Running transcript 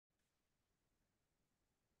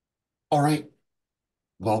All right,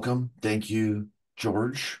 welcome. Thank you,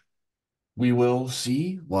 George. We will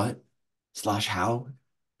see what slash how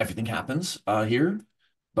everything happens here.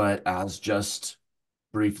 But as just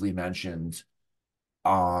briefly mentioned,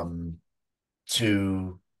 um,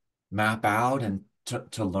 to map out and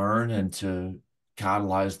to learn and to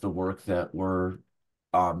catalyze the work that we're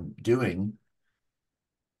doing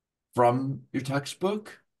from your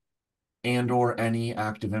textbook and or any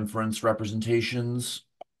active inference representations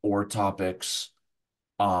or topics,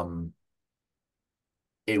 um,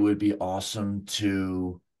 it would be awesome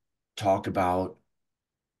to talk about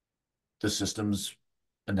the systems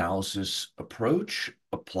analysis approach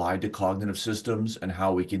applied to cognitive systems and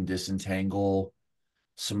how we can disentangle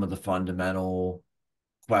some of the fundamental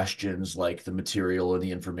questions like the material and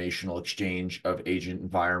the informational exchange of agent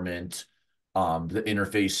environment, the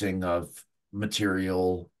interfacing of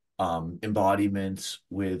material embodiments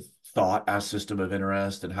with thought as system of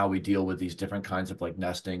interest, and how we deal with these different kinds of like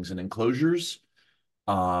nestings and enclosures,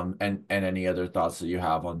 and any other thoughts that you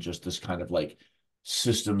have on just this kind of like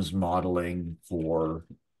systems modeling for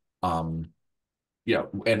um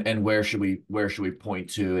and where should we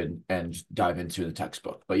point to and dive into the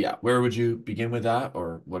textbook. But yeah, where would you begin with that,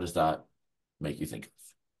 or what does that make you think of?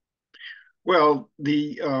 Well,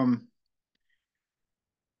 the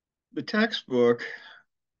textbook,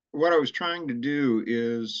 what I was trying to do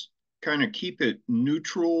is kind of keep it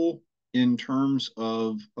neutral in terms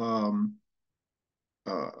of uh,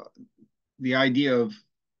 the idea of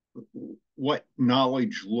what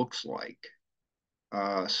knowledge looks like.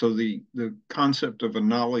 So the concept of a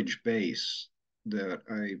knowledge base that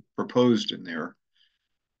I proposed in there,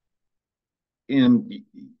 and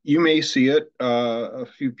you may see it. A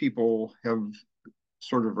few people have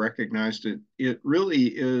sort of recognized it. It really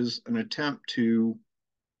is an attempt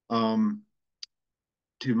um,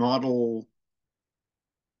 to model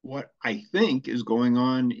what I think is going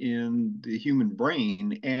on in the human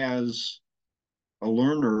brain as a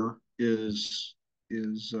learner is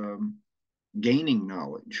gaining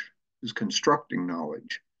knowledge, is constructing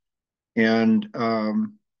knowledge, and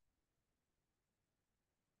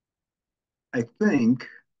I think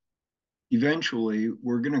eventually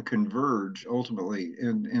we're going to converge ultimately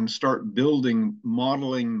and start building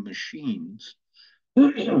modeling machines.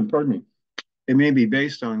 Pardon me. It may be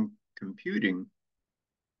based on computing,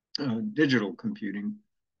 digital computing,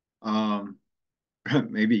 um,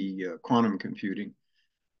 maybe quantum computing.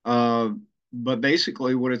 Uh, but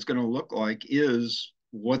basically, what it's going to look like is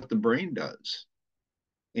what the brain does.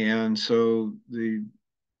 And so the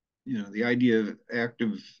idea of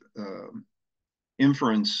active uh,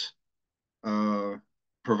 inference uh,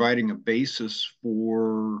 providing a basis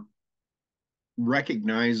for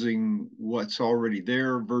recognizing what's already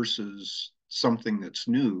there versus something that's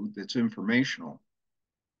new, that's informational,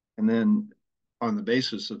 and then on the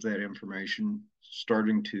basis of that information,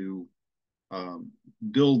 starting to um,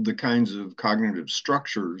 build the kinds of cognitive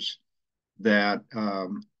structures that are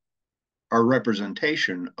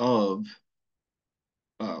representation of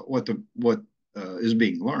what is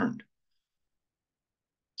being learned.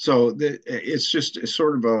 So it's just a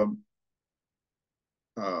sort of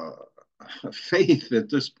uh, a faith at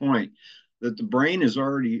this point that the brain is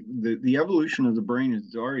already the evolution of the brain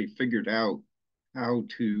is already figured out how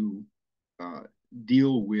to uh,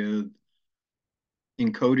 deal with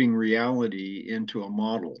encoding reality into a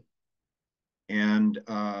model and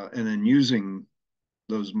then using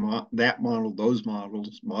that model, those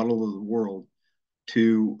model of the world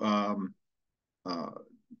to uh,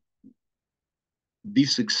 be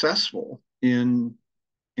successful in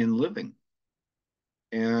living.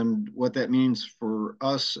 And what that means for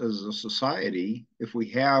us as a society, if we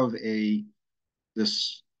have a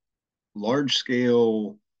this large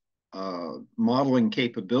scale modeling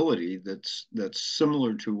capability that's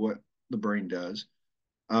similar to what the brain does,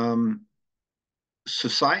 um,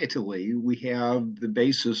 societally we have the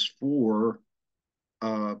basis for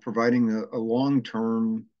providing a long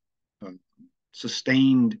term uh,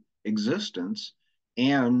 sustained existence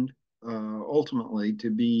and ultimately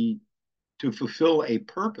to fulfill a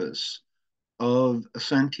purpose of a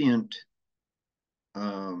sentient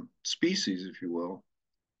species, if you will,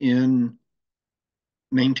 in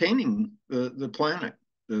maintaining the planet.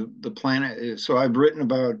 The planet is, so I've written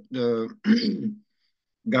about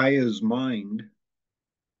Gaia's mind.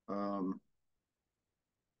 Um,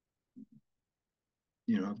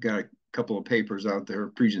 I've got a couple of papers out there,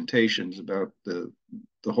 presentations about the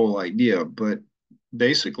whole idea, but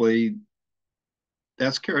basically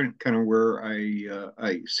that's kind of where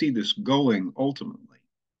I see this going ultimately.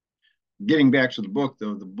 Getting back to the book,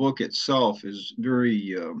 though, the book itself is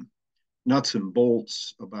very nuts and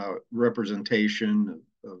bolts about representation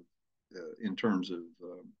of in terms of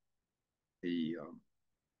the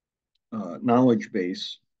knowledge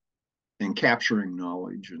base and capturing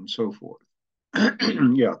knowledge and so forth.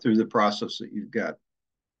 Yeah, through the process that you've got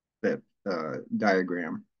that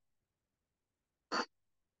diagram.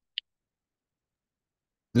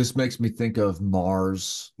 This makes me think of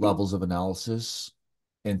Mars levels of analysis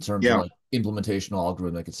in terms of Yeah. like implementation,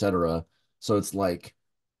 algorithmic, etc. So it's like,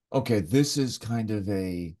 okay, this is kind of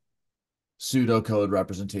a pseudocode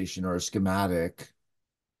representation or a schematic.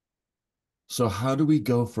 So how do we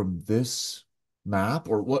go from this map,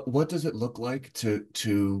 or what does it look like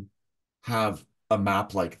to have a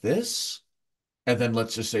map like this? And then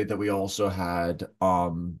let's just say that we also had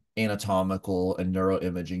anatomical and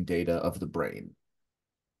neuroimaging data of the brain.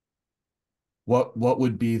 What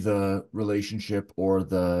would be the relationship or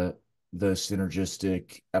the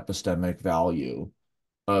synergistic epistemic value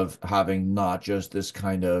of having not just this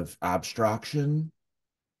kind of abstraction,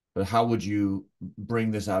 but how would you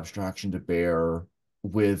bring this abstraction to bear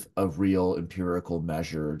with a real empirical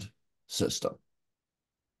measured system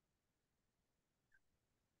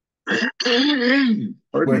Pardon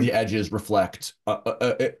where me. the edges reflect,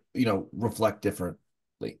 reflect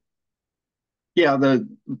differently? Yeah, the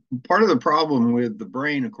part of the problem with the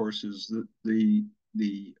brain, of course, is that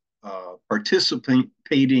the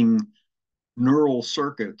participating neural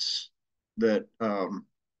circuits that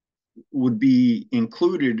would be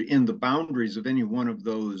included in the boundaries of any one of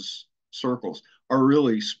those circles are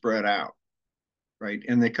really spread out, right?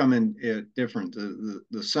 And they come in at different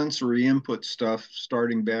the sensory input stuff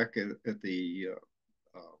starting back at the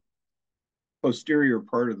posterior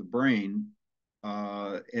part of the brain,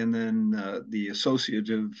 and then the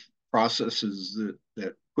associative processes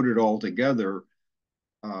that put it all together.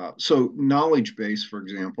 So knowledge base, for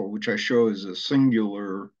example, which I show as a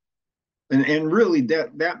singular, and really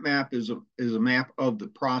that map is a map of the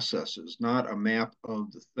processes, not a map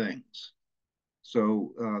of the things.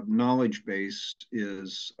 So knowledge base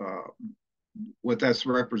is what that's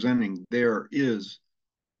representing. There is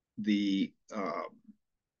the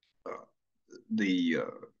the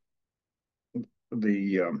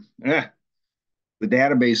the the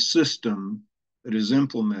database system that is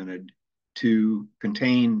implemented to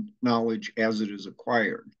contain knowledge as it is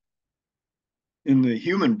acquired. In the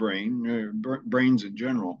human brain, brains in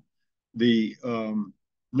general, the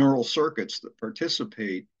neural circuits that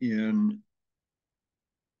participate in,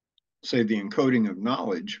 say, the encoding of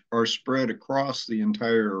knowledge are spread across the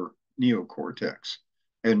entire neocortex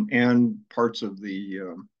and parts of the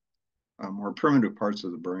more primitive parts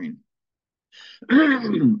of the brain.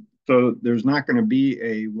 So there's not going to be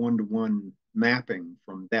a one-to-one mapping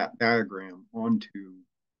from that diagram onto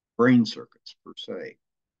brain circuits per se.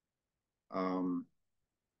 Um,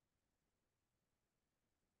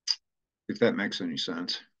 if that makes any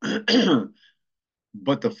sense.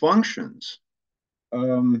 But the functions,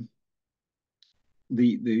 um,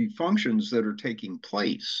 the functions that are taking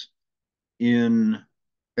place in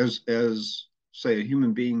as say a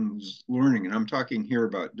human being's learning, and I'm talking here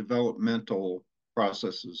about developmental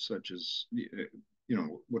processes such as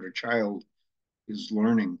what a child is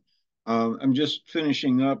learning. I'm just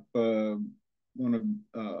finishing up one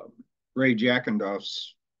of Ray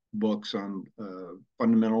Jackendoff's books on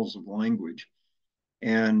fundamentals of language,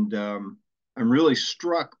 and I'm really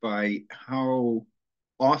struck by how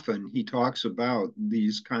often he talks about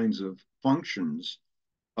these kinds of functions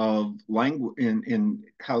of language in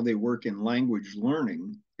how they work in language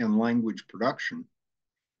learning and language production.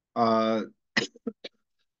 Uh,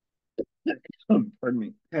 pardon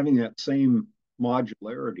me, having that same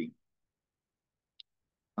modularity.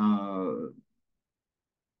 Uh,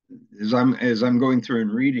 as I'm going through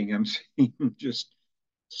and reading, I'm seeing just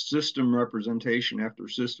system representation after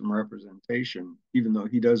system representation, even though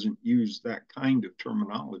he doesn't use that kind of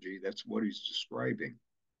terminology. That's what he's describing.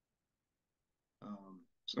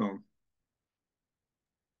 So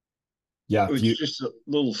Yeah, if it's you just a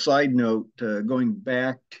little side note going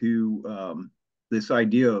back to this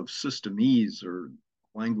idea of systemese or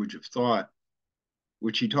language of thought,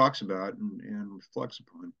 which he talks about and reflects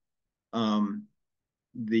upon. Um,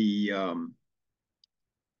 the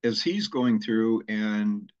As he's going through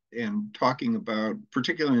and talking about,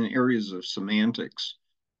 particularly in areas of semantics,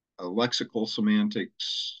 lexical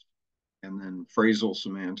semantics, and then phrasal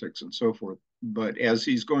semantics, and so forth. But as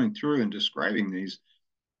he's going through and describing these,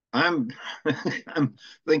 I'm I'm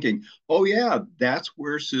thinking, oh yeah, that's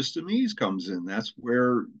where systemese comes in. That's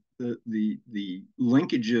where the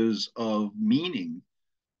linkages of meaning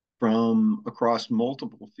from across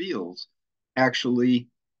multiple fields actually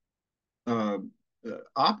uh,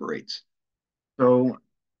 operates. So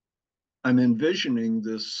I'm envisioning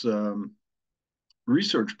this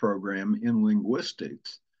research program in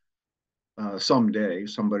linguistics. Someday,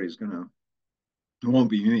 somebody's going to, it won't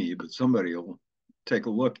be me, but somebody will take a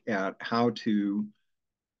look at how to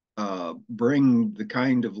bring the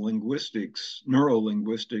kind of linguistics,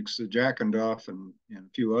 neurolinguistics that Jack and Duff and a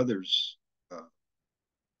few others uh,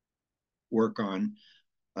 work on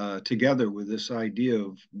together with this idea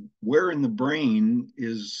of where in the brain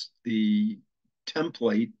is the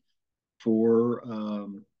template for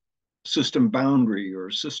system boundary or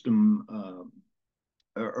system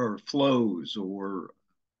or flows or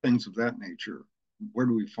things of that nature. Where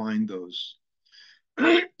do we find those?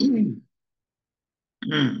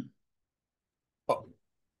 Oh,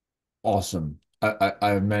 awesome. I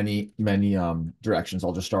have many directions.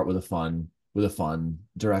 I'll just start with a fun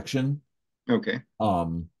direction. Okay.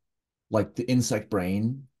 Um, like the insect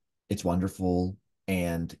brain, it's wonderful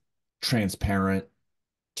and transparent,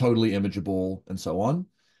 totally imageable, and so on.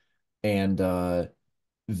 And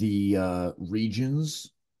the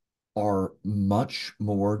regions are much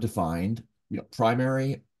more defined. You know,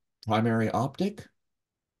 primary optic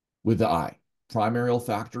with the eye, primary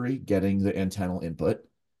olfactory getting the antennal input,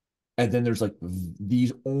 and then there's like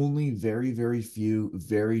these only very few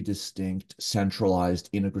very distinct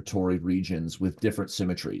centralized integratory regions with different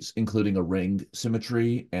symmetries, including a ring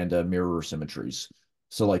symmetry and a mirror symmetries.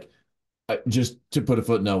 So like just to put a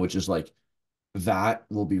footnote, which is like that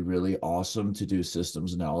will be really awesome to do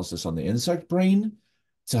systems analysis on the insect brain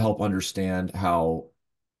to help understand how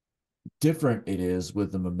different it is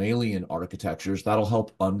with the mammalian architectures. That'll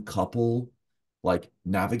help uncouple like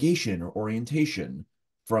navigation or orientation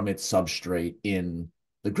from its substrate in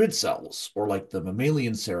the grid cells or like the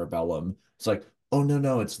mammalian cerebellum. It's like, oh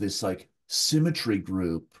no, it's this like symmetry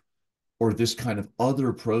group or this kind of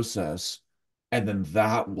other process. And then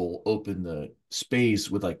that will open the space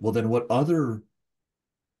with like, well, then what other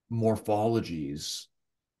morphologies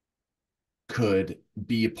could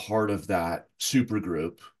be a part of that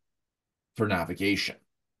supergroup for navigation?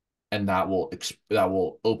 And that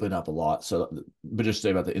will open up a lot. So, but just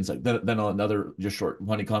say about the insight. Then another just short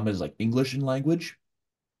honeycomb is like English and language.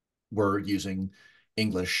 We're using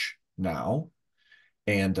English now,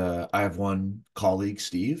 and I have one colleague,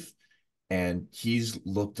 Steve, and he's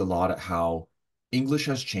looked a lot at how English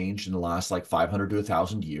has changed in the last like 500 to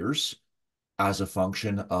 1,000 years as a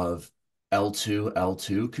function of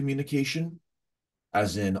L2 communication,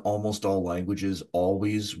 as in almost all languages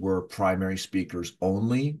always were primary speakers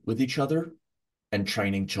only with each other and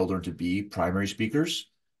training children to be primary speakers.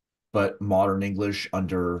 But modern English,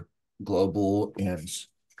 under global and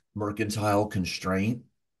mercantile constraint,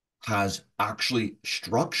 has actually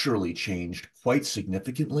structurally changed quite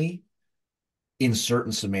significantly in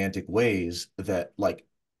certain semantic ways that like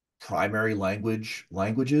primary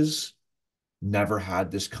languages never had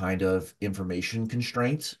this kind of information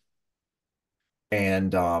constraint.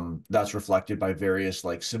 And that's reflected by various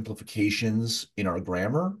like simplifications in our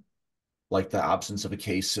grammar, like the absence of a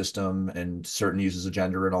case system and certain uses of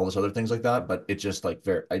gender and all this other things like that. But it just like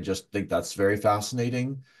very, I just think that's very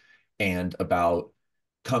fascinating and about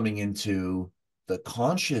coming into the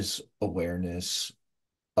conscious awareness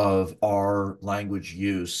of our language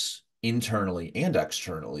use internally and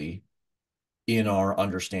externally in our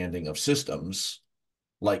understanding of systems.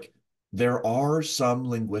 Like there are some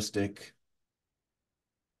linguistic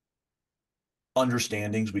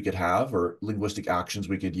understandings we could have or linguistic actions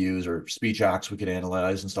we could use or speech acts we could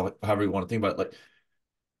analyze and stuff, however you want to think about it, like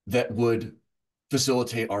that would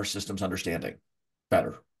facilitate our system's understanding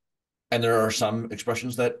better. And there are some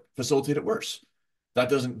expressions that facilitate it worse. That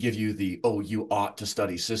doesn't give you the, oh, you ought to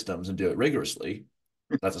study systems and do it rigorously.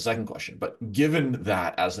 That's a second question. But given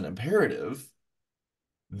that as an imperative,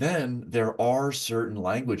 then there are certain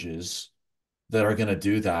languages that are going to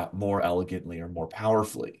do that more elegantly or more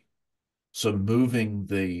powerfully. So moving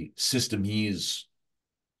the systemese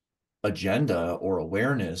agenda or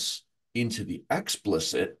awareness into the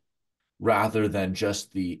explicit rather than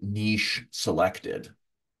just the niche selected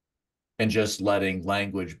and just letting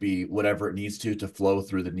language be whatever it needs to flow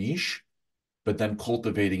through the niche, but then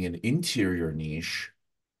cultivating an interior niche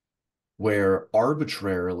where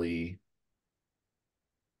arbitrarily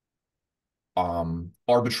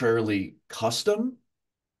custom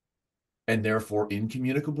and therefore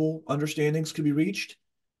incommunicable understandings could be reached,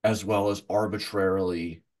 as well as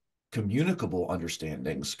arbitrarily communicable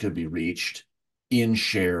understandings could be reached in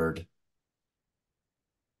shared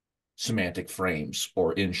semantic frames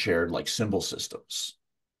or in shared like symbol systems.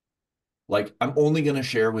 Like I'm only going to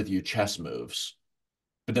share with you chess moves,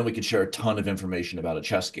 but then we could share a ton of information about a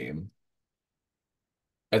chess game.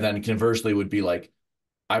 And then conversely would be like,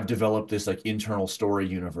 I've developed this like internal story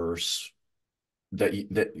universe that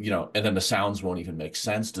and then the sounds won't even make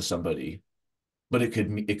sense to somebody, but it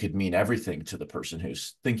could mean everything to the person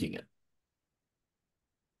who's thinking it.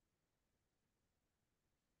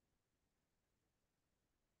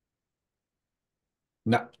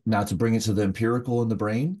 Now to bring it to the empirical in the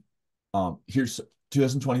brain, here's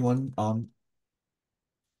 2021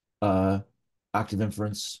 uh active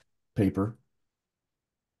inference paper.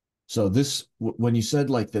 So this when you said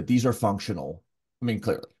like that these are functional, I mean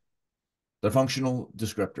clearly they're functional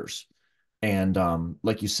descriptors. And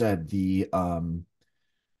like you said, the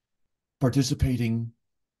participating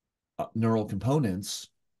neural components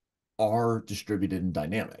are distributed and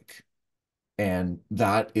dynamic. And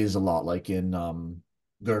that is a lot like in Gödel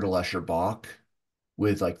Escher Bach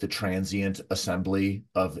with like the transient assembly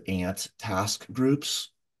of ant task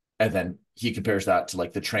groups. And then he compares that to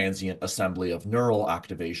like the transient assembly of neural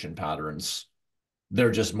activation patterns.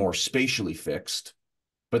 They're just more spatially fixed,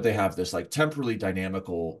 but they have this like temporally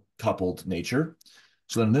dynamical coupled nature.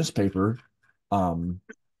 So then in this paper, um,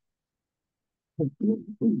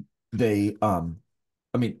 they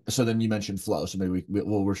I mean, so then you mentioned flow, so maybe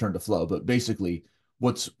we'll return to flow, but basically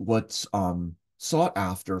what's sought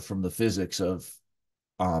after from the physics of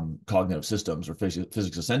cognitive systems or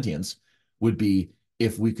physics of sentience would be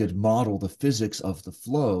if we could model the physics of the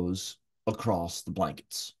flows across the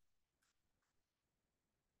blankets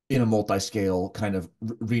in a multi-scale kind of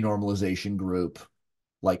renormalization group,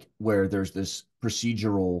 like where there's this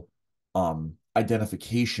procedural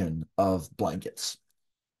identification of blankets.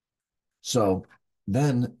 So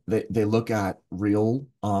then they look at real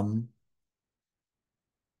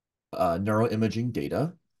neuroimaging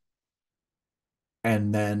data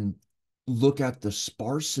and then look at the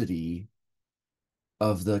sparsity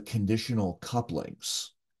of the conditional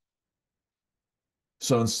couplings.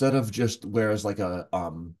 So instead of just whereas like a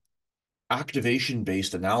activation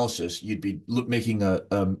based analysis, you'd be making a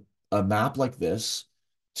map like this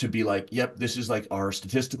to be like, yep, this is like our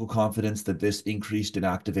statistical confidence that this increased in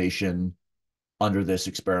activation under this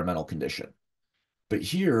experimental condition. But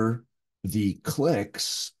here, the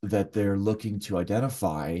clicks that they're looking to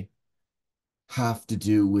identify have to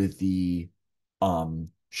do with the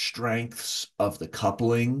strengths of the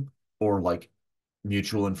coupling or like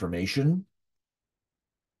mutual information.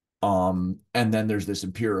 And then there's this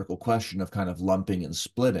empirical question of kind of lumping and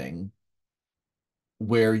splitting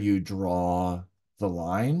where you draw the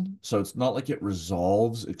line. So it's not like it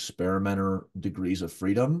resolves experimenter degrees of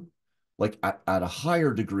freedom. Like at a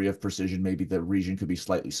higher degree of precision, maybe the region could be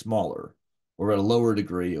slightly smaller, or at a lower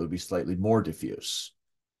degree, it would be slightly more diffuse.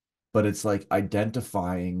 But it's like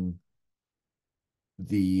identifying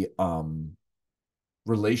the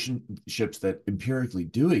relationships that empirically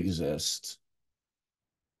do exist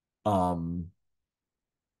um,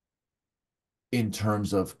 in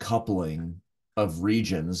terms of coupling of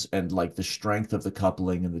regions and like the strength of the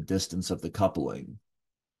coupling and the distance of the coupling.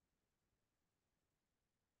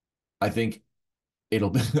 I think it'll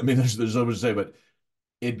be, I mean, there's so much to say, but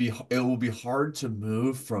it will be hard to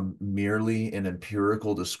move from merely an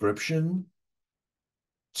empirical description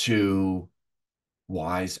to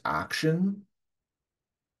wise action.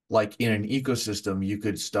 Like in an ecosystem, you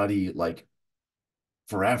could study like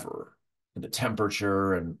forever and the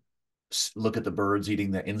temperature and look at the birds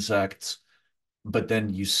eating the insects, but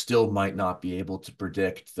then you still might not be able to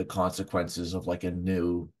predict the consequences of like a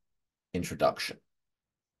new introduction.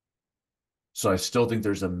 So I still think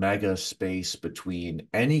there's a mega space between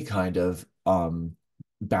any kind of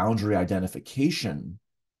boundary identification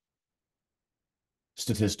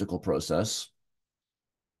statistical process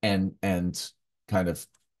and kind of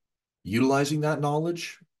utilizing that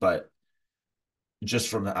knowledge, but just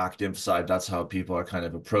from the active side, that's how people are kind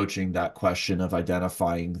of approaching that question of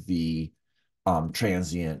identifying the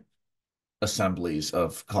transient assemblies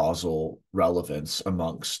of causal relevance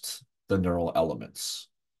amongst the neural elements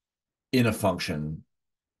in a function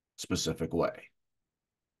specific way.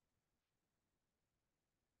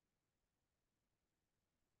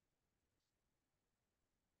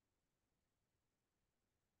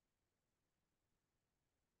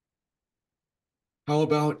 How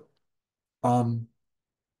about um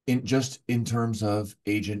in terms of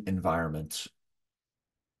agent environment?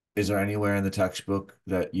 Is there anywhere in the textbook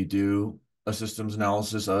that you do a systems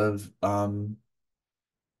analysis of an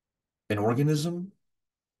organism?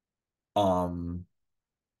 Um,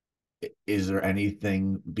 is there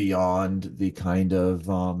anything beyond the kind of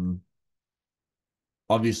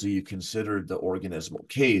obviously you considered the organismal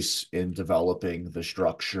case in developing the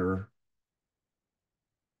structure.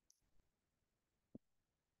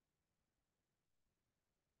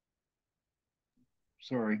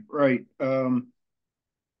 Sorry. Right.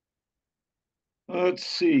 Let's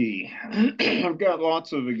see. I've got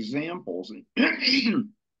lots of examples.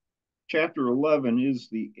 Chapter 11 is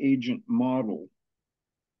the agent model.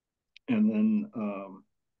 And then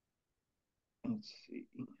let's see.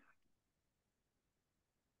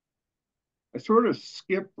 I sort of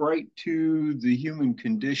skip right to the human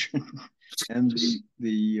condition and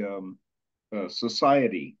the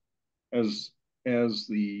society as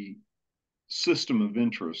the system of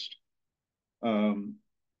interest. Um,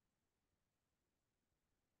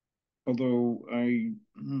 although I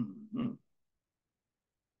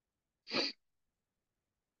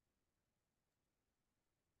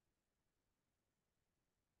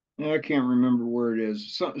can't remember where it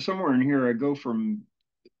is. Somewhere in here, I go from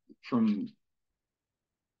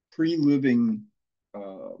pre-living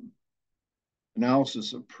uh,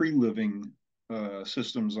 analysis of pre-living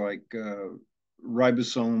systems like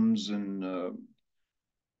ribosomes and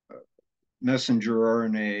messenger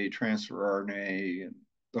RNA, transfer RNA, and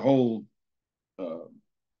the whole uh,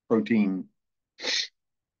 protein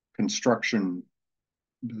construction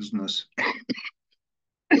business,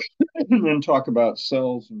 and then talk about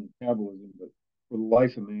cells and metabolism. But for the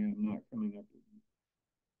life of me, I'm not coming up with.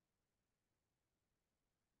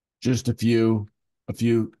 Just a few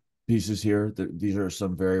pieces here. These are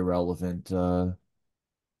some very relevant.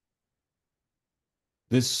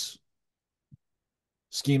 This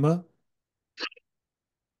schema,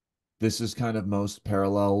 this is kind of most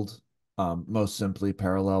paralleled, most simply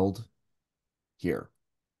paralleled here.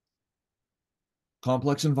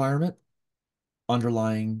 Complex environment,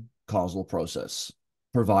 underlying causal process,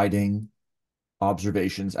 providing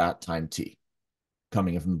observations at time t,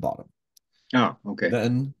 coming in from the bottom. Oh, okay.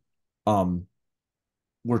 Then um,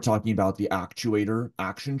 we're talking about the actuator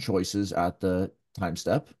action choices at the time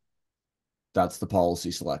step. That's the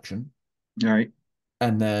policy selection. All right.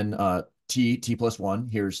 And then t plus one,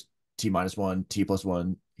 here's t minus one, t plus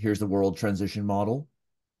one, here's the world transition model.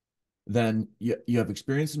 Then you have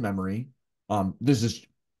experience and memory. This is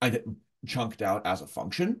I chunked out as a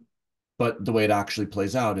function, but the way it actually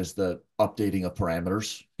plays out is the updating of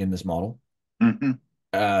parameters in this model.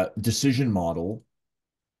 Mm-hmm. Decision model,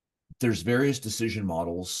 there's various decision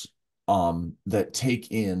models that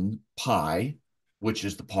take in pi, which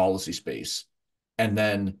is the policy space, and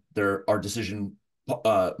then there are decision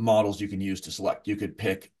models you can use to select. You could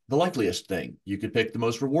pick the likeliest thing. You could pick the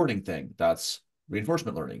most rewarding thing. That's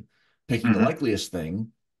reinforcement learning. Picking the Mm-hmm. likeliest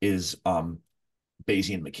thing is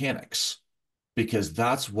Bayesian mechanics, because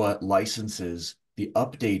that's what licenses the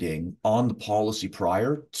updating on the policy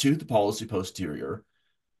prior to the policy posterior.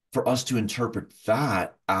 For us to interpret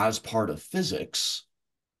that as part of physics,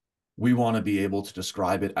 we want to be able to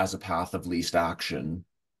describe it as a path of least action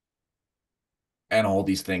and all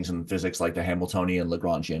these things in physics like the Hamiltonian,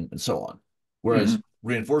 Lagrangian, and so on. Mm-hmm. Whereas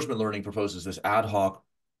reinforcement learning proposes this ad hoc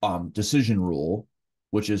decision rule,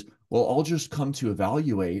 which is, well, I'll just come to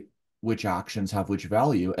evaluate which actions have which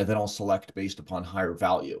value, and then I'll select based upon higher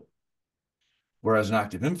value. Whereas in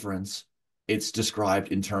active inference, it's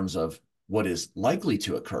described in terms of what is likely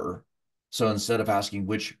to occur. So instead of asking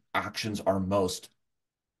which actions are most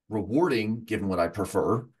rewarding, given what I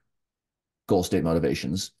prefer, goal state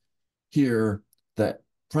motivations, here the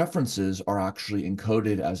preferences are actually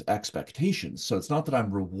encoded as expectations. So it's not that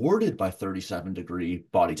I'm rewarded by 37-degree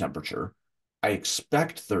body temperature. I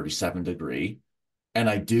expect 37-degree and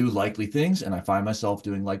I do likely things and I find myself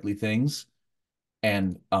doing likely things.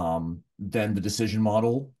 And then the decision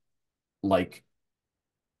model like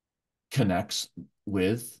connects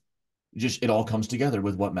with just it all comes together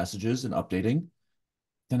with what messages and updating.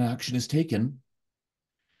 Then action is taken.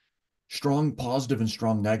 Strong positive and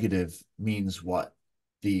strong negative means what?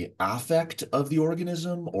 The affect of the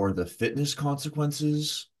organism or the fitness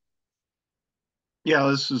consequences? Yeah,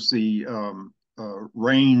 this is the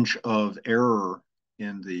range of error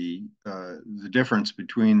in the difference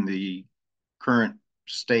between the current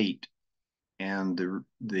state and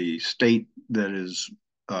the state that is,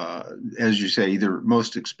 as you say, either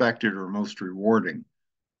most expected or most rewarding.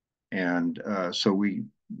 And so we,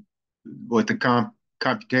 what the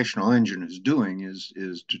computational engine is doing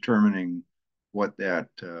is determining what that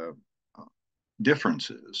difference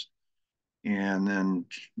is, and then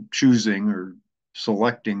choosing or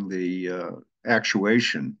selecting the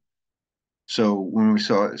actuation. So when we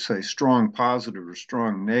say strong positive or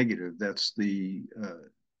strong negative, that's the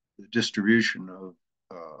distribution of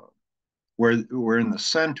where in the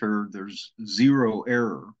center there's zero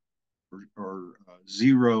error or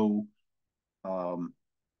zero um,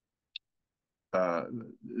 uh,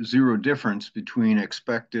 zero difference between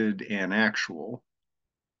expected and actual,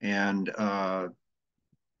 and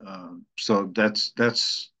So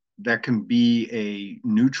that can be a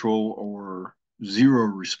neutral or zero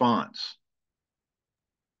response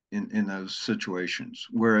in those situations.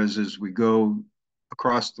 Whereas as we go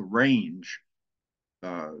across the range,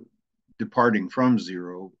 uh, departing from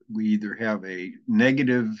zero, we either have a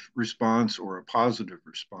negative response or a positive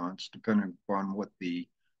response, depending upon what the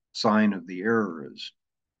sign of the error is.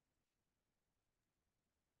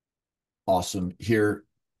 Awesome. Here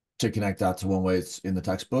to connect that to one way it's in the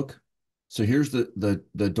textbook. So here's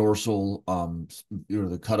the dorsal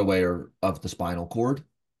the cutaway or of the spinal cord.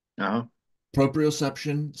 Uh-huh.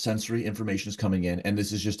 Proprioception, sensory information is coming in, and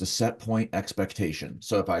this is just a set point expectation.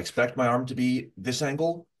 So if I expect my arm to be this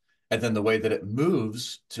angle, and then the way that it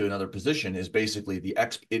moves to another position is basically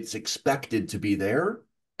it's expected to be there,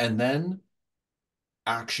 and then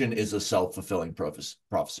action is a self-fulfilling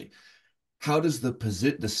prophecy. How does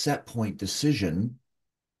the set point decision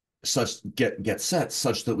such get set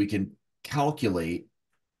such that we can calculate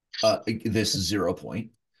this 0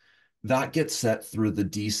 point? That gets set through the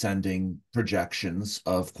descending projections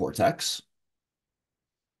of cortex.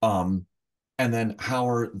 Um, and then how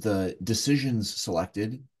are the decisions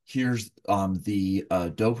selected? Here's the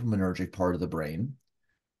dopaminergic part of the brain.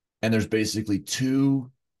 And there's basically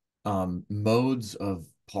two modes of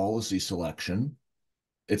policy selection.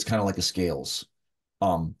 It's kind of like a scales.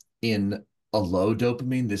 In a low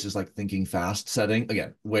dopamine, this is like thinking fast setting.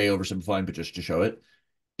 Again, way oversimplifying, but just to show it.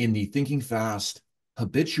 In the thinking fast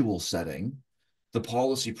habitual setting, the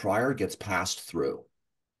policy prior gets passed through.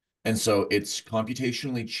 And so it's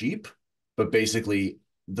computationally cheap, but basically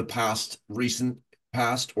the recent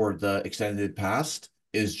past, or the extended past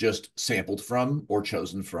is just sampled from or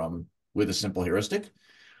chosen from with a simple heuristic.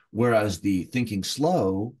 Whereas the thinking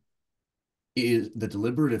slow is the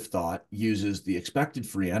deliberative thought uses the expected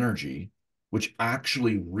free energy, which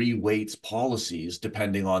actually reweights policies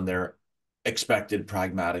depending on their expected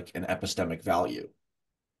pragmatic and epistemic value.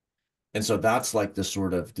 And so that's like the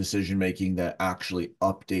sort of decision making that actually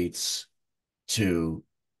updates to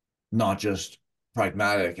not just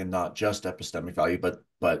pragmatic and not just epistemic value,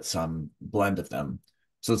 but some blend of them.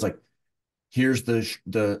 So it's like here's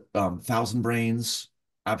the thousand brains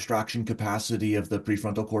abstraction capacity of the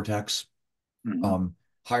prefrontal cortex, Mm-hmm. um,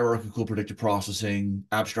 hierarchical predictive processing,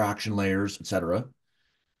 abstraction layers, etc.,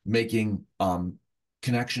 making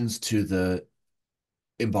connections to the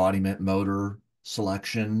embodiment, motor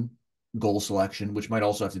selection, goal selection, which might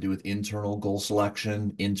also have to do with internal goal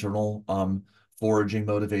selection, internal foraging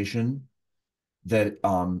motivation, that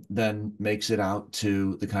then makes it out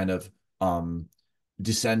to the kind of um,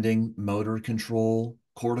 descending motor control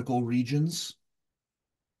cortical regions,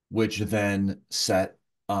 which then set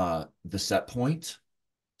the set point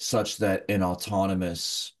such that an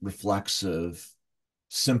autonomous, reflexive,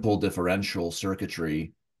 simple differential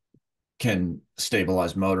circuitry can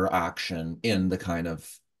stabilize motor action in the kind of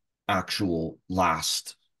actual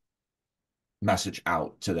last message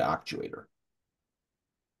out to the actuator.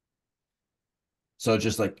 So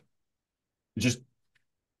just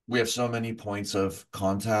we have so many points of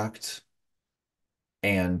contact,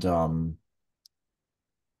 and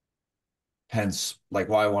hence like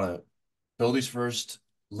why I want to build these first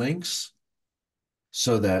links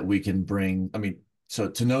so that we can bring, I mean, so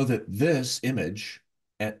to know that this image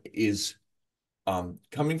is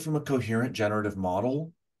coming from a coherent generative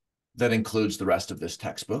model that includes the rest of this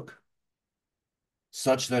textbook,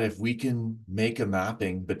 such that if we can make a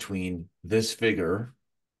mapping between this figure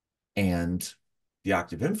and the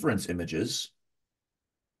active inference images,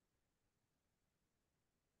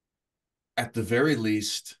 at the very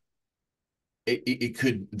least, it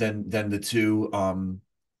could then the two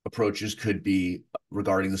approaches could be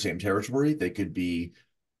regarding the same territory. They could be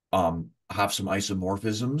have some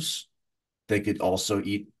isomorphisms. They could also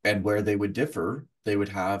eat, and where they would differ, they would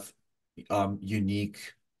have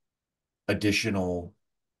unique additional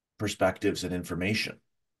perspectives and information.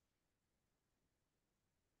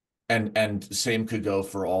 And same could go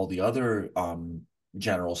for all the other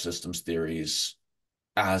general systems theories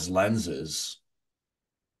as lenses.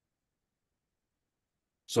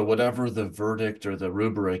 So whatever the verdict or the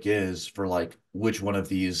rubric is for like which one of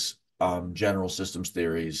these general systems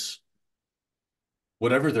theories,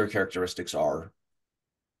 whatever their characteristics are,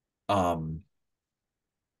 um,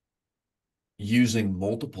 using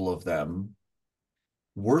multiple of them,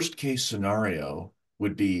 worst case scenario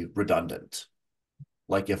would be redundant.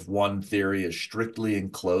 Like if one theory is strictly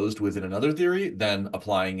enclosed within another theory, then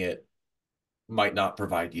applying it might not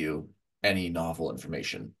provide you any novel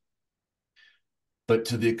information. But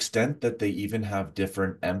to the extent that they even have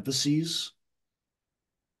different emphases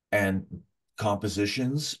and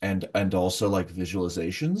compositions and also like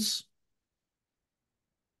visualizations,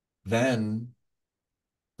 then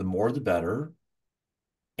the more the better.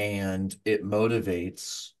 And it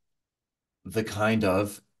motivates the kind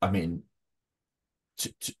of, I mean,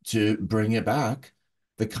 to bring it back,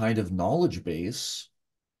 the kind of knowledge base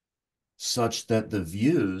such that the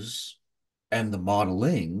views and the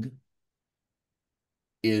modeling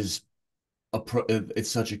is it's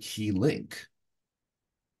such a key link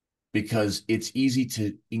because it's easy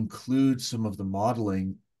to include some of the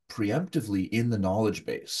modeling preemptively in the knowledge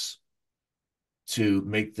base to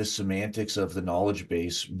make the semantics of the knowledge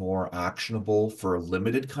base more actionable for a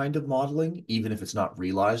limited kind of modeling, even if it's not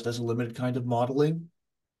realized as a limited kind of modeling,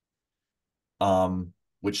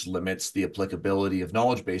 which limits the applicability of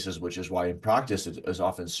knowledge bases, which is why in practice it is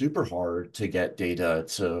often super hard to get data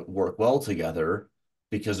to work well together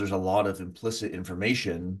because there's a lot of implicit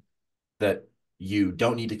information that you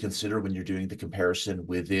don't need to consider when you're doing the comparison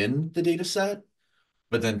within the data set.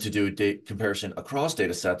 But then to do a comparison across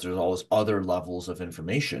data sets, there's all this other levels of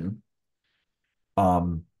information.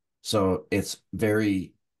 Um, so it's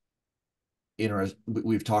very interesting.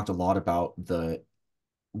 We've talked a lot about the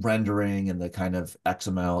rendering and the kind of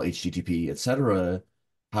XML, HTTP, et cetera.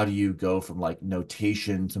 How do you go from like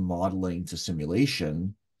notation to modeling to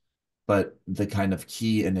simulation? But the kind of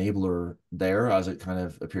key enabler there, as it kind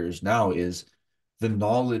of appears now, is the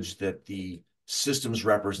knowledge that the system's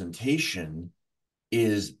representation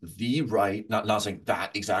is the right, not saying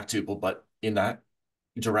that exact tuple, but in that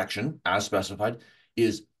direction, as specified,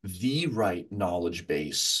 is the right knowledge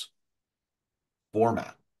base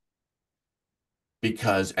format.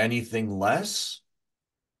 Because anything less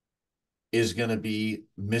is going to be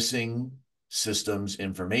missing systems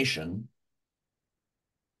information.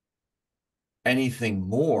 Anything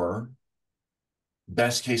more,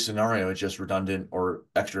 best case scenario, it's just redundant or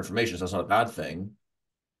extra information. So that's not a bad thing.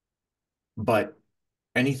 But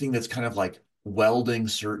anything that's kind of like welding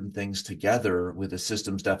certain things together with a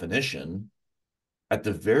system's definition, at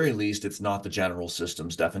the very least, it's not the general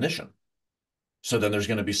system's definition. So then there's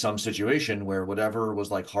going to be some situation where whatever was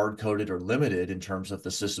like hard coded or limited in terms of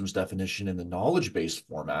the system's definition in the knowledge base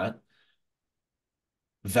format,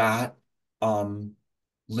 that um,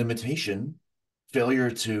 limitation, failure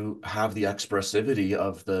to have the expressivity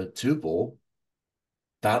of the tuple,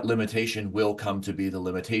 that limitation will come to be the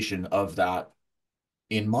limitation of that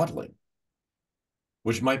in modeling,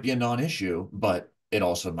 which might be a non-issue, but it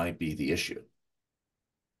also might be the issue.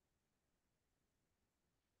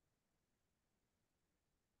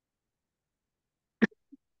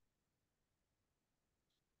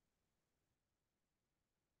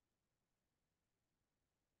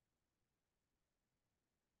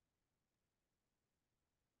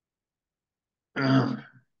 Uh,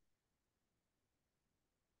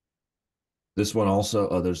 This one also,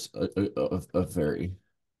 oh, there's a very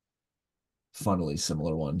funnily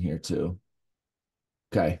similar one here too.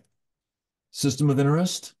 Okay. System of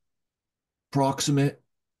interest, proximate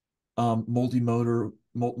multimodal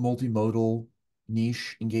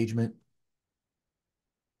niche engagement,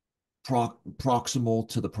 proximal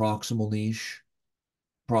to the proximal niche,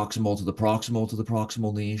 proximal to the proximal to the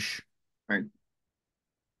proximal niche. right,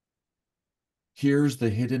 Here's the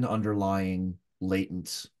hidden underlying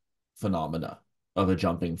latent phenomena of a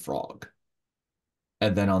jumping frog.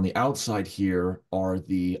 And then on the outside here are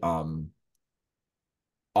the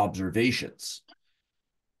observations.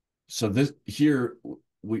 So this here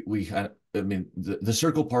we had, I mean the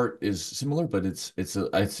circle part is similar, but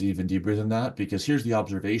it's even deeper than that because here's the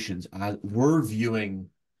observations. We're viewing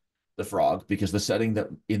the frog because the setting that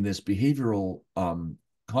in this behavioral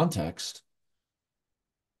context,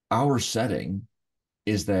 our setting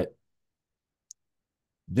is that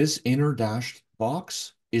this inner dashed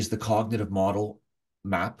box is the cognitive model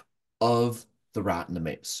map of the rat in the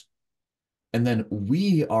maze. And then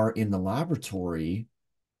we are in the laboratory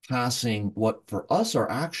passing what for us are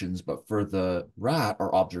actions, but for the rat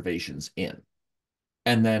are observations in.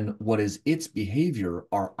 And then what is its behavior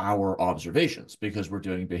are our observations because we're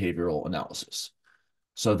doing behavioral analysis.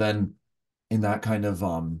 So then in that kind of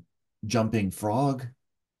jumping frog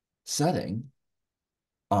setting,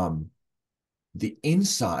 um, the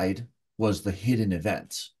inside was the hidden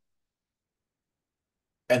event.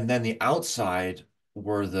 And then the outside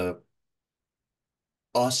were the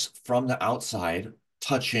us from the outside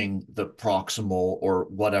touching the proximal or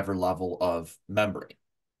whatever level of memory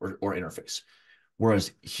or interface.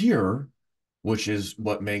 Whereas here, which is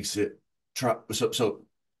what makes it so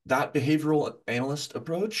that behavioral analyst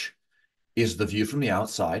approach is the view from the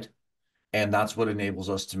outside. And that's what enables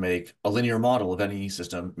us to make a linear model of any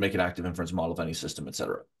system, make an active inference model of any system, et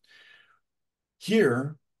cetera.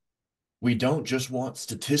 Here, we don't just want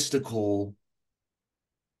statistical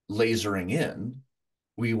lasering in,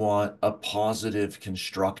 we want a positive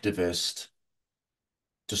constructivist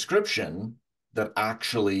description that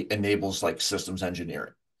actually enables like systems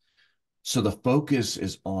engineering. So the focus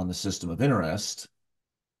is on the system of interest.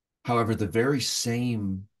 However, the very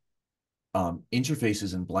same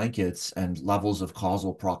interfaces and blankets and levels of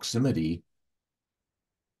causal proximity,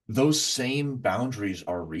 those same boundaries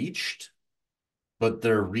are reached, but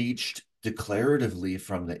they're reached declaratively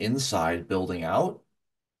from the inside, building out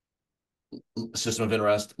system of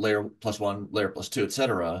interest, layer plus one, layer plus two,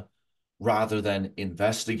 etc., rather than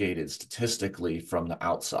investigated statistically from the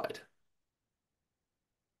outside.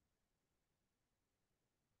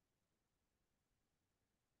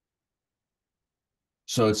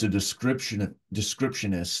 So it's a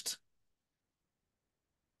descriptionist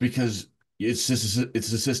because it's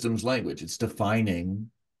the system's language. It's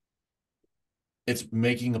defining, it's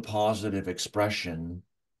making a positive expression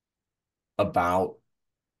about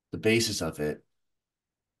the basis of it,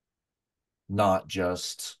 not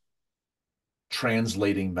just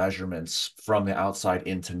translating measurements from the outside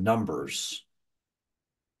into numbers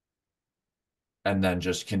and then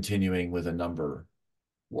just continuing with a number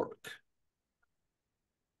work.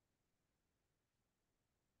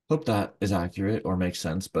 Hope that is accurate or makes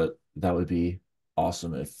sense, but that would be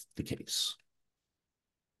awesome if the case.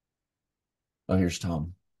 Oh, here's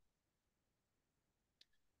Tom.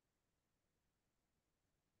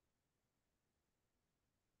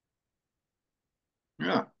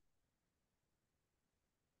 Yeah.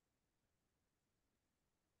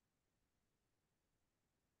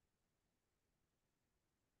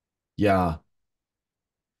 Yeah,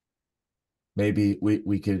 maybe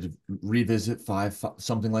we could revisit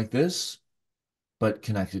something like this, but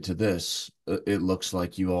connect it to this. It looks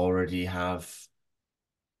like you already have.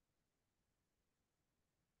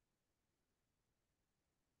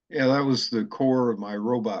 Yeah, that was the core of my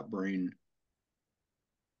robot brain.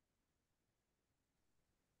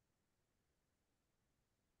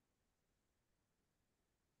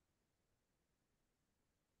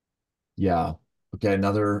 Yeah. Okay,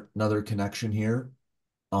 another connection here.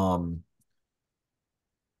 Um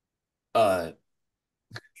uh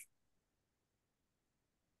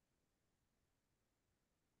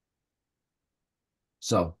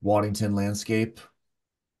so Waddington landscape,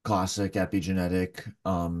 classic epigenetic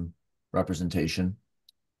representation.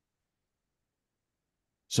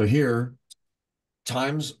 So here,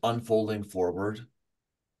 time's unfolding forward.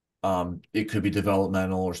 It could be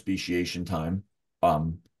developmental or speciation time.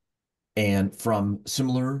 Um, and from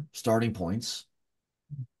similar starting points,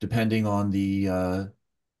 depending on the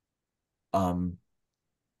um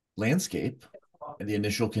landscape and the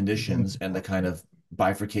initial conditions and the kind of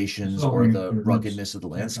bifurcations or the ruggedness of the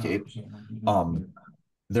landscape, um,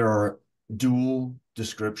 there are dual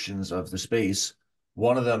descriptions of the space.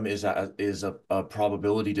 One of them is a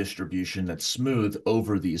probability distribution that's smooth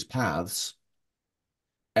over these paths,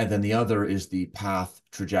 and then the other is the path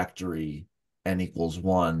trajectory n equals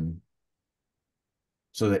one.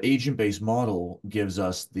 So the agent-based model gives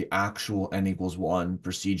us the actual n equals one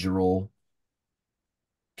procedural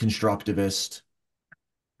constructivist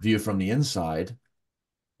view from the inside,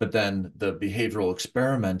 but then the behavioral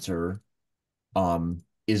experimenter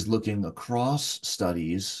is looking across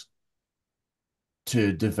studies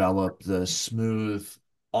to develop the smooth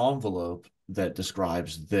envelope that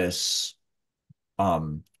describes this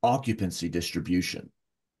occupancy distribution.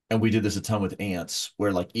 And we did this a ton with ants,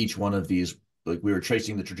 where like each one of these, like we were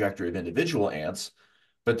tracing the trajectory of individual ants,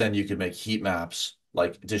 but then you could make heat maps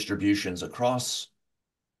like distributions across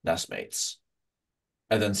nestmates.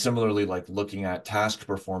 And then similarly, like looking at task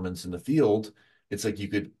performance in the field, it's like you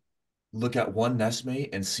could look at one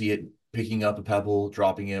nestmate and see it picking up a pebble,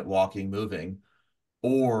 dropping it, walking, moving,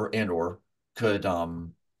 or could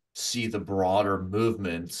see the broader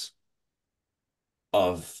movements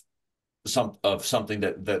of something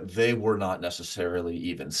that they were not necessarily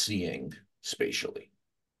even seeing spatially.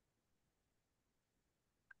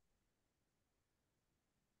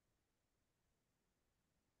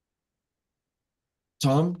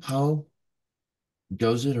 Tom, how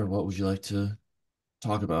goes it, or what would you like to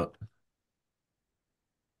talk about?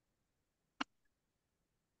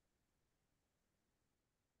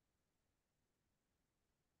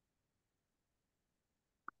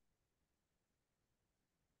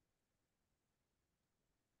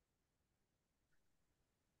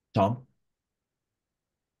 Tom?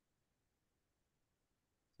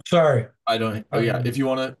 Sorry. I don't, oh yeah, Um, if you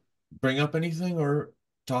want to bring up anything or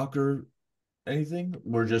talk or anything,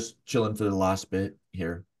 we're just chilling for the last bit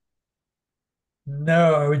here.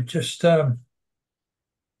 no, I would just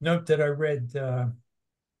note that I read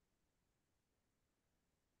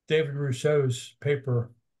David Rousseau's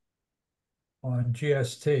paper on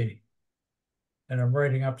GST, and I'm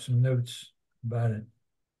writing up some notes about it.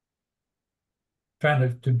 Found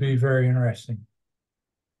it to be very interesting.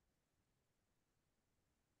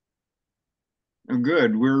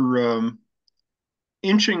 Good. We're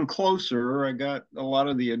inching closer. I got a lot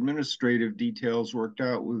of the administrative details worked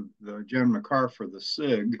out with Jen McCarr for the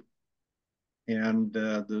SIG, and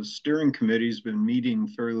the steering committee's been meeting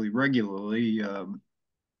fairly regularly.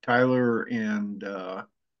 Tyler and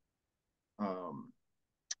um,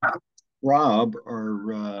 Rob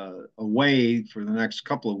are away for the next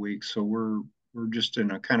couple of weeks, so we're just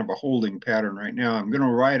in a kind of a holding pattern right now. I'm going to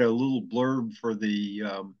write a little blurb for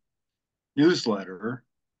the newsletter,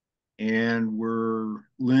 and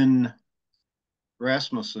Lynn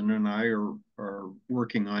Rasmussen and I are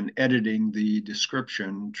working on editing the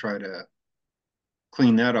description, try to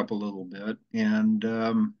clean that up a little bit, and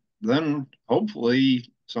then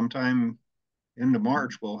hopefully sometime into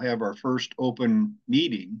March we'll have our first open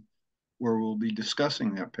meeting where we'll be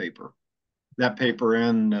discussing that paper. That paper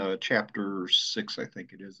and chapter 6, I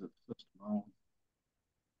think it is.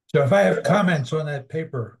 So if I have comments on that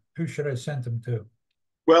paper, who should I send them to?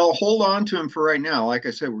 Well, hold on to him for right now. Like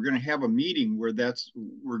I said, we're going to have a meeting where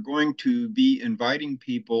we're going to be inviting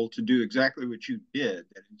people to do exactly what you did.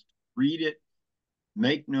 That is, read it,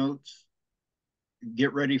 make notes,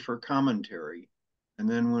 get ready for commentary. And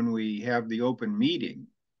then when we have the open meeting,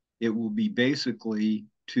 it will be basically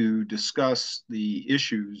to discuss the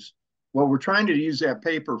issues. What we're trying to use that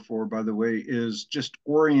paper for, by the way, is just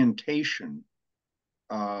orientation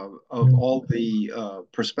of all the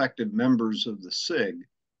prospective members of the SIG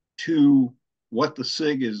to what the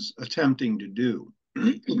SIG is attempting to do.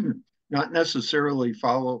 Not necessarily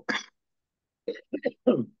follow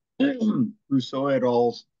Rousseau et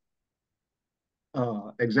al.'s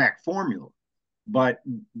exact formula, but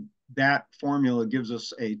that formula gives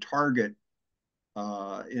us a target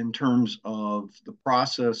in terms of the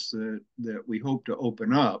process that we hope to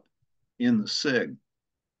open up in the SIG.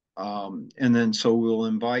 And then so we'll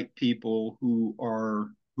invite people who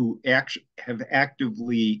have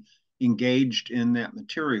actively engaged in that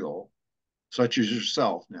material, such as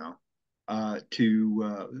yourself now,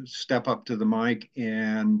 to step up to the mic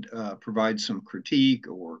and provide some critique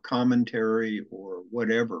or commentary or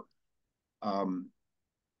whatever.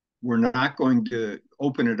 We're not going to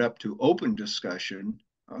open it up to open discussion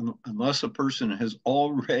unless a person has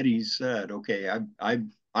already said, okay,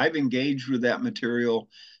 I've engaged with that material.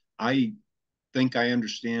 I think I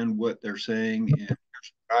understand what they're saying, and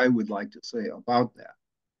here's what I would like to say about that.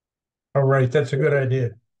 All right, that's a good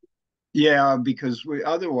idea. Yeah, because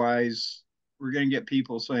otherwise we're going to get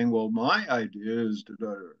people saying, well, my idea is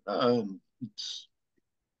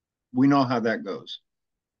we know how that goes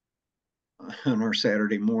on our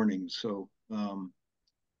Saturday mornings. So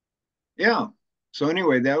yeah. So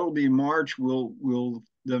anyway, that will be March. We'll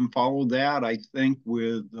then follow that, I think,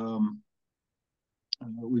 with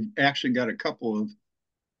we've actually got a couple of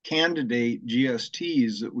candidate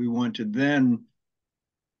GSTs that we want to then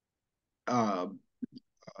uh,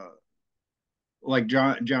 uh, like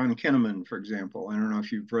John Kinnaman, for example. I don't know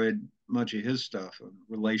if you've read much of his stuff on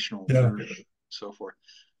relational theory and so forth.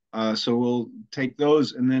 So we'll take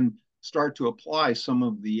those and then start to apply some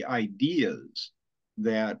of the ideas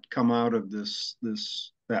that come out of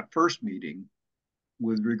that first meeting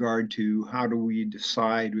with regard to how do we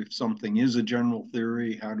decide if something is a general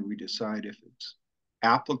theory, how do we decide if it's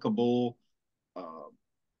applicable,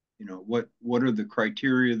 what are the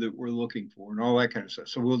criteria that we're looking for, and all that kind of stuff.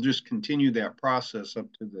 So we'll just continue that process up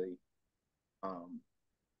to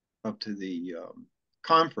the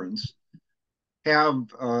conference.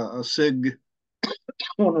 Have a SIG,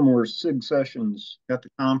 one or more SIG sessions at the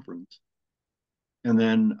conference, and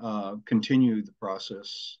then continue the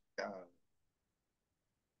process,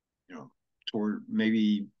 toward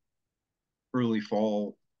maybe early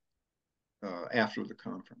fall after the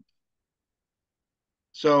conference.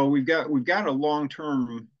 So we've got a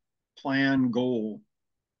long-term plan goal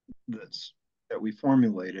that we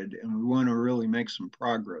formulated, and we want to really make some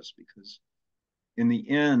progress because in the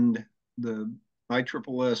end, the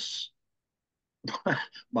ISSS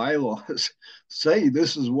bylaws say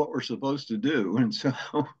this is what we're supposed to do. And so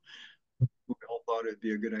we all thought it'd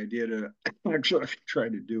be a good idea to actually try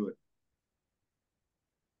to do it.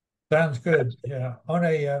 Sounds good. Yeah. On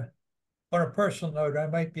a personal note, I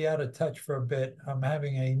might be out of touch for a bit. I'm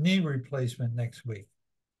having a knee replacement next week.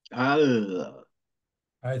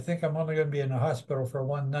 I think I'm only going to be in the hospital for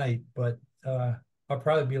one night, but I'll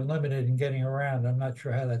probably be limited in getting around. I'm not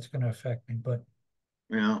sure how that's going to affect me, but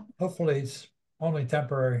Yeah. Hopefully it's only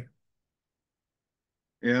temporary.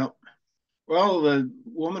 Yeah. Well, the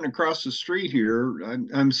woman across the street here,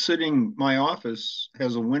 I'm sitting, my office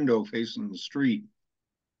has a window facing the street,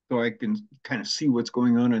 so I can kind of see what's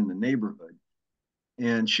going on in the neighborhood.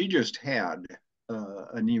 And she just had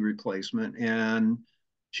a knee replacement, and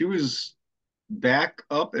she was back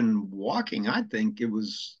up and walking. I think it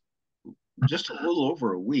was just a little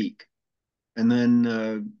over a week, and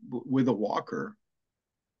then with a walker.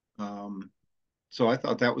 Um, so I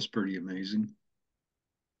thought that was pretty amazing.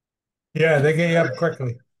 Yeah, they get you up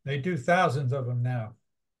quickly. They do thousands of them now.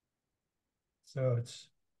 So it's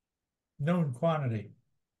known quantity.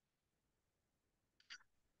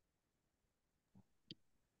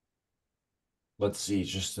 Let's see,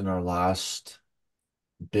 just in our last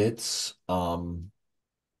bits,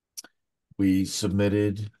 we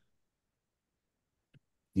submitted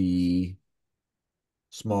the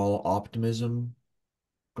small optimism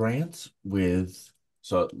grant with,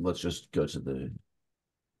 so let's just go to the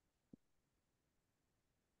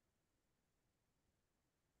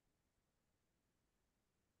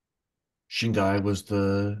Shingai was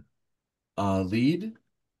the lead.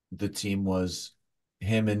 The team was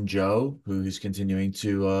him and Joe, who he's continuing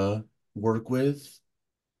to work with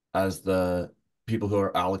as the people who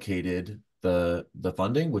are allocated the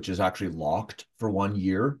funding, which is actually locked for 1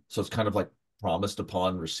 year. So it's kind of like promised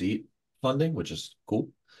upon receipt funding, which is cool.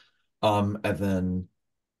 And then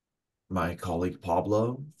my colleague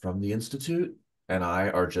Pablo from the Institute and I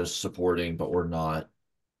are just supporting, but we're not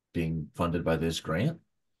being funded by this grant.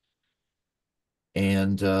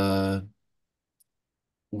 And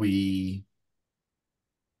we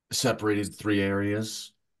separated three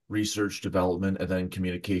areas: research, development, and then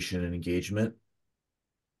communication and engagement.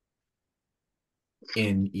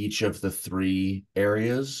 In each of the three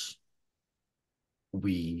areas,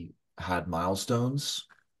 we had milestones.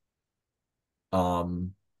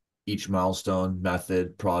 Um, each milestone,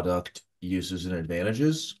 method, product, uses, and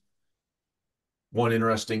advantages. One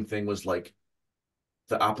interesting thing was like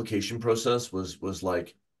the application process was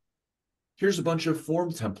like, here's a bunch of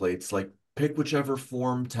form templates, like pick whichever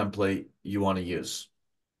form template you want to use.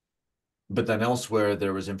 But then elsewhere,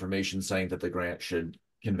 there was information saying that the grant should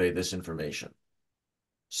convey this information.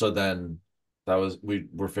 So then that was, we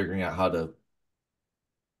were figuring out how to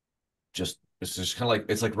just, it's just kind of like,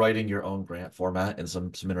 it's like writing your own grant format in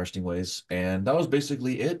some interesting ways. And that was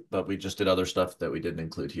basically it, but we just did other stuff that we didn't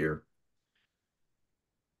include here.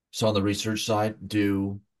 So on the research side,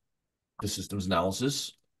 do the systems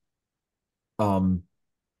analysis um,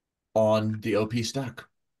 on the OP stack,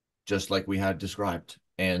 just like we had described,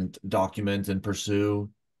 and document and pursue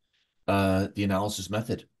the analysis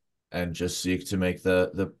method, and just seek to make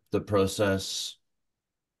the process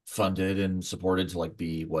funded and supported to like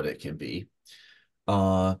be what it can be.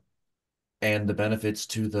 Uh, and the benefits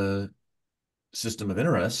to the system of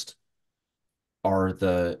interest are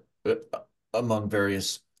the among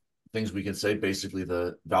various things we can say. Basically,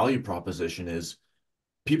 the value proposition is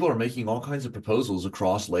people are making all kinds of proposals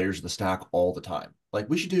across layers of the stack all the time. Like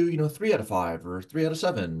we should do, 3 out of 5 or 3 out of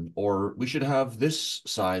 7, or we should have this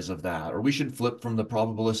size of that, or we should flip from the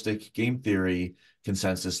probabilistic game theory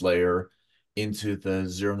consensus layer into the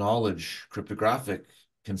zero knowledge cryptographic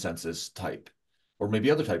consensus type, or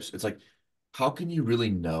maybe other types. It's like, how can you really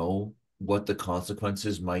know what the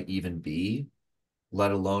consequences might even be,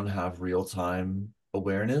 let alone have real time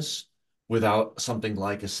awareness without something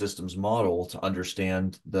like a systems model to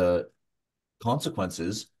understand the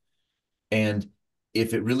consequences? And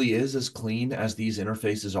if it really is as clean as these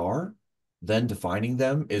interfaces are, then defining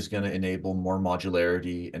them is going to enable more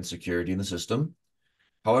modularity and security in the system.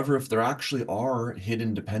 However, if there actually are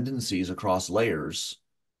hidden dependencies across layers,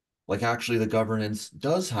 like actually the governance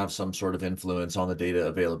does have some sort of influence on the data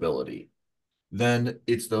availability, then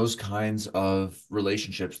it's those kinds of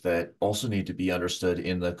relationships that also need to be understood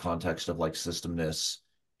in the context of like systemness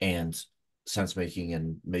and sense making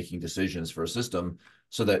and making decisions for a system,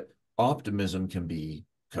 so that optimism can be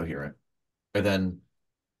coherent. And then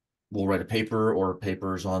we'll write a paper or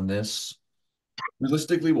papers on this.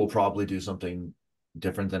 Realistically, we'll probably do something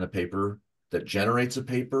different than a paper that generates a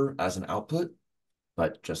paper as an output,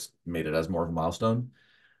 but just made it as more of a milestone.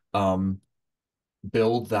 Um,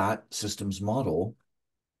 Build that systems model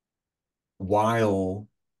while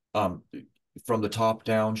um, from the top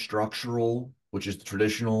down structural, which is the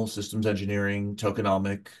traditional systems engineering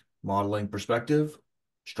tokenomic modeling perspective,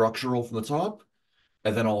 structural from the top,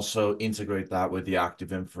 and then also integrate that with the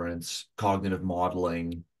active inference, cognitive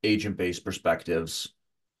modeling, agent-based perspectives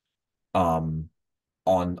um,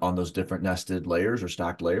 on those different nested layers or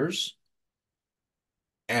stacked layers,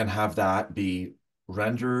 and have that be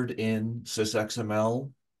rendered in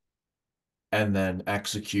sysxml and then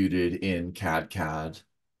executed in CAD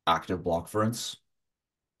active block inference.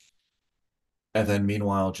 And then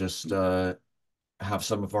meanwhile, just have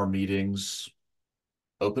some of our meetings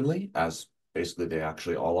openly, as basically they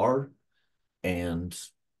actually all are, and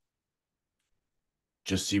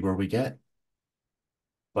just see where we get.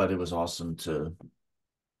 But it was awesome to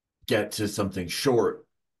get to something short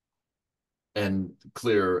and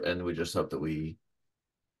clear, and we just hope that we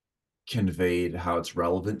conveyed how it's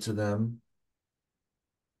relevant to them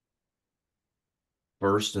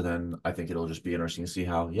first, and then I think it'll just be interesting to see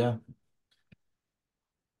how, yeah.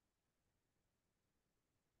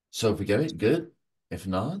 So if we get it, good. If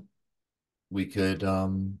not, we could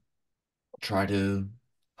try to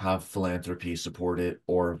have philanthropy support it,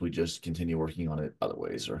 or we just continue working on it other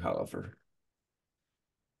ways or however.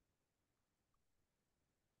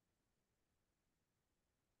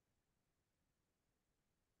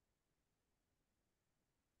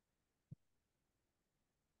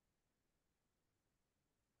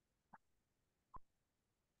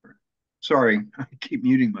 Sorry, I keep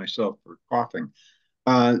muting myself for coughing.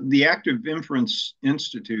 The Active Inference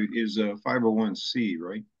Institute is a 501c,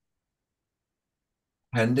 right?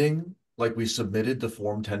 Pending, like we submitted the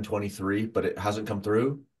form 1023, but it hasn't come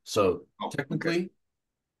through. So Oh, okay. technically,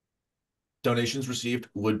 donations received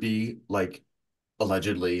would be like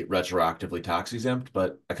allegedly retroactively tax exempt,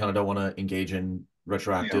 but I kind of don't want to engage in Yeah,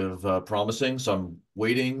 retroactive promising. So I'm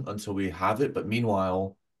waiting until we have it. But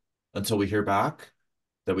meanwhile, until we hear back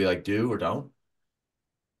that we like do or don't,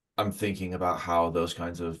 I'm thinking about how those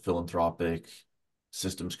kinds of philanthropic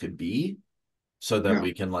systems could be so that yeah.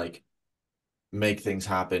 we can like make things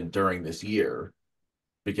happen during this year.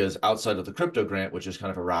 Because outside of the crypto grant, which is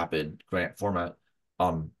kind of a rapid grant format,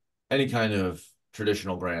 um, any kind of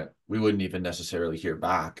traditional grant, we wouldn't even necessarily hear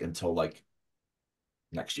back until like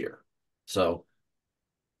next year. So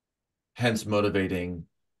hence motivating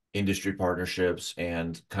industry partnerships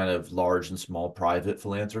and kind of large and small private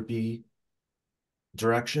philanthropy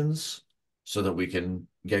directions so that we can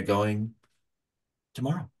get going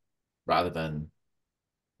tomorrow rather than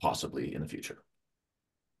possibly in the future.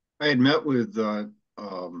 I had met with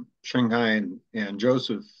Shanghai and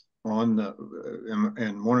Joseph on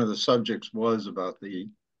and one of the subjects was about the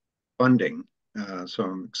funding. So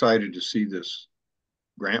I'm excited to see this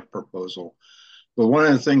grant proposal. But one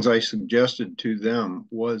of the things I suggested to them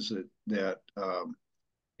was that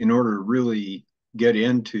in order to really get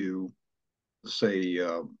into, say,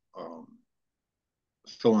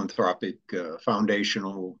 philanthropic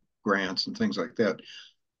foundational grants and things like that,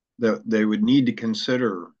 that they would need to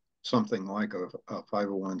consider something like a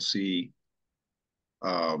 501c,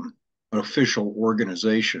 an official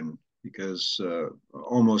organization, because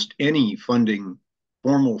almost any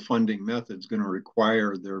formal funding method is going to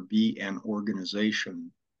require there be an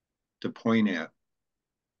organization to point at,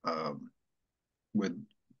 um, with,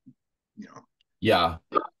 you know, Yeah,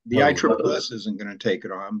 the totally. ISSS isn't going to take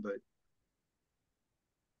it on, but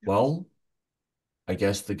you know, Well, I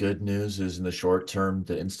guess the good news is in the short term,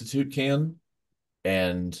 the Institute can.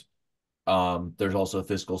 And there's also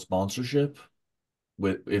fiscal sponsorship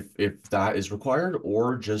with if that is required,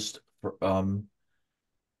 or just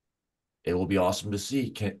it will be awesome to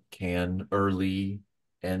see can early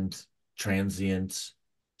and transient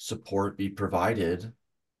support be provided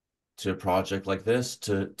to a project like this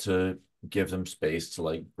to give them space to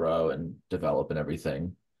like grow and develop and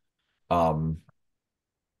everything. Um,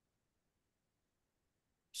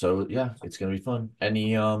 so yeah, it's gonna be fun.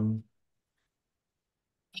 Any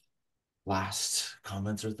last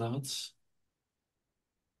comments or thoughts?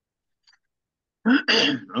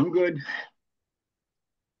 I'm good.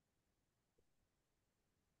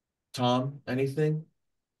 Tom, anything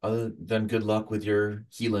other than good luck with your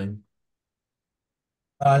healing?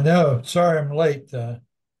 No, sorry I'm late. Try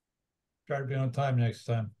to be on time next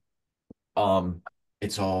time. Um,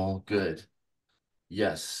 it's all good.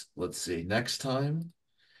 Yes, let's see. Next time,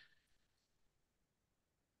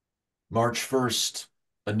 March 1st,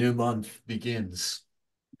 a new month begins.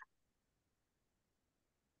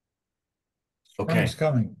 Spring's Okay.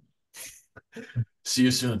 coming. See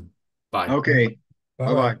you soon. Bye. Okay. Bye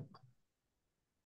bye. Bye-bye.